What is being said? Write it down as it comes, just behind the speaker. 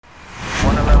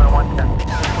Training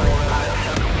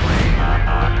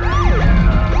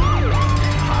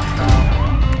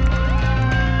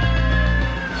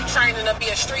to be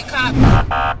a street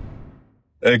cop.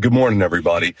 Hey, good morning,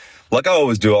 everybody. Like I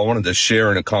always do, I wanted to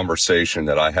share in a conversation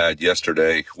that I had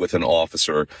yesterday with an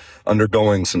officer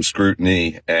undergoing some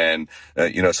scrutiny and,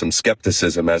 some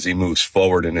skepticism as he moves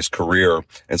forward in his career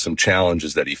and some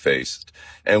challenges that he faced.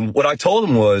 And what I told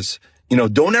him was,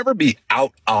 don't ever be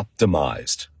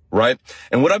out-optimized, right?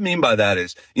 And what I mean by that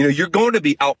is, you're going to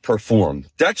be outperformed.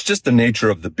 That's just the nature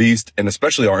of the beast, and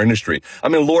especially our industry. I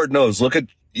mean, Lord knows, look at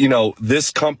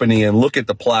this company and look at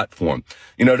the platform.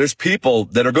 There's people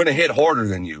that are going to hit harder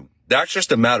than you. That's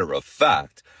just a matter of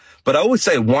fact. But I always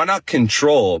say, why not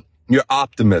control your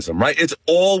optimism, right? It's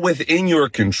all within your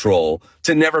control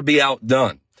to never be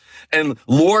outdone. And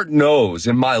Lord knows,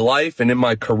 in my life and in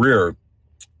my career,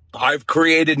 I've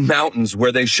created mountains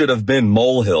where they should have been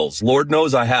molehills. Lord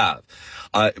knows I have.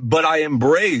 But I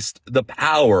embraced the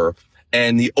power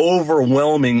and the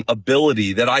overwhelming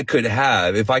ability that I could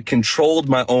have if I controlled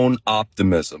my own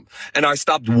optimism. And I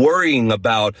stopped worrying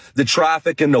about the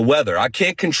traffic and the weather. I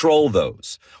can't control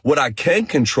those. What I can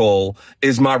control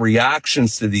is my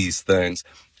reactions to these things.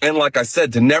 And like I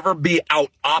said, to never be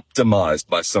out-optimized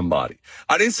by somebody.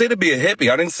 I didn't say to be a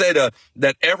hippie. I didn't say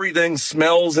that everything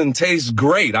smells and tastes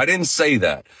great. I didn't say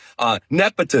that.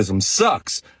 Nepotism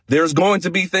sucks. There's going to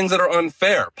be things that are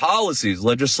unfair, policies,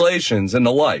 legislations, and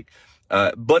the like.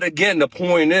 But again, the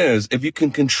point is, if you can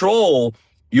control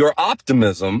your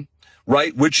optimism,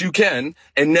 right, which you can,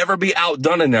 and never be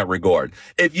outdone in that regard.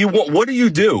 What do you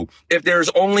do if there's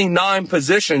only 9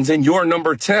 positions and you're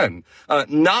number 10?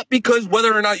 Not because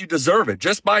whether or not you deserve it,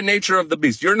 just by nature of the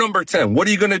beast. You're number 10. What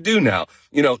are you going to do now?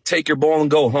 Take your ball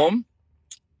and go home?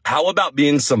 How about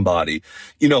being somebody,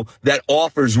 that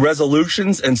offers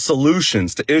resolutions and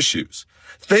solutions to issues?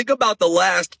 Think about the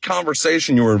last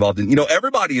conversation you were involved in.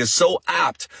 Everybody is so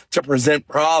apt to present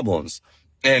problems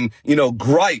and,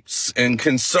 gripes and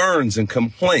concerns and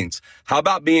complaints. How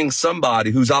about being somebody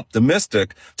who's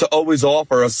optimistic to always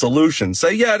offer a solution?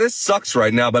 Say, yeah, this sucks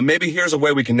right now, but maybe here's a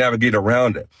way we can navigate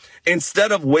around it.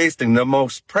 Instead of wasting the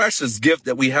most precious gift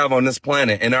that we have on this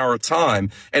planet and our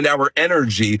time and our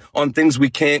energy on things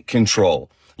we can't control.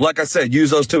 Like I said,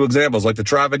 use those 2 examples, like the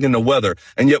traffic and the weather,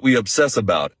 and yet we obsess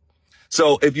about it.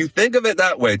 So if you think of it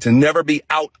that way, to never be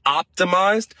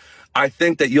out-optimized, I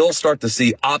think that you'll start to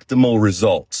see optimal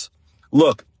results.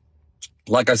 Look,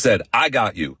 like I said, I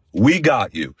got you. We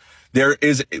got you. There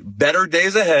is better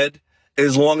days ahead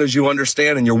as long as you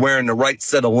understand and you're wearing the right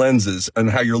set of lenses and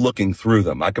how you're looking through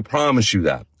them. I can promise you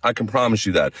that.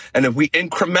 And if we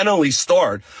incrementally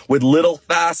start with little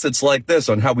facets like this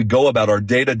on how we go about our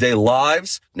day-to-day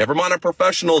lives, never mind our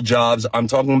professional jobs, I'm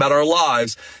talking about our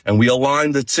lives, and we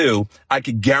align the two, I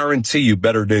can guarantee you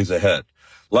better days ahead.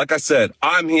 Like I said,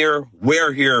 I'm here,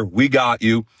 we're here, we got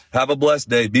you. Have a blessed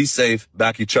day, be safe,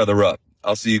 back each other up.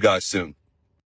 I'll see you guys soon.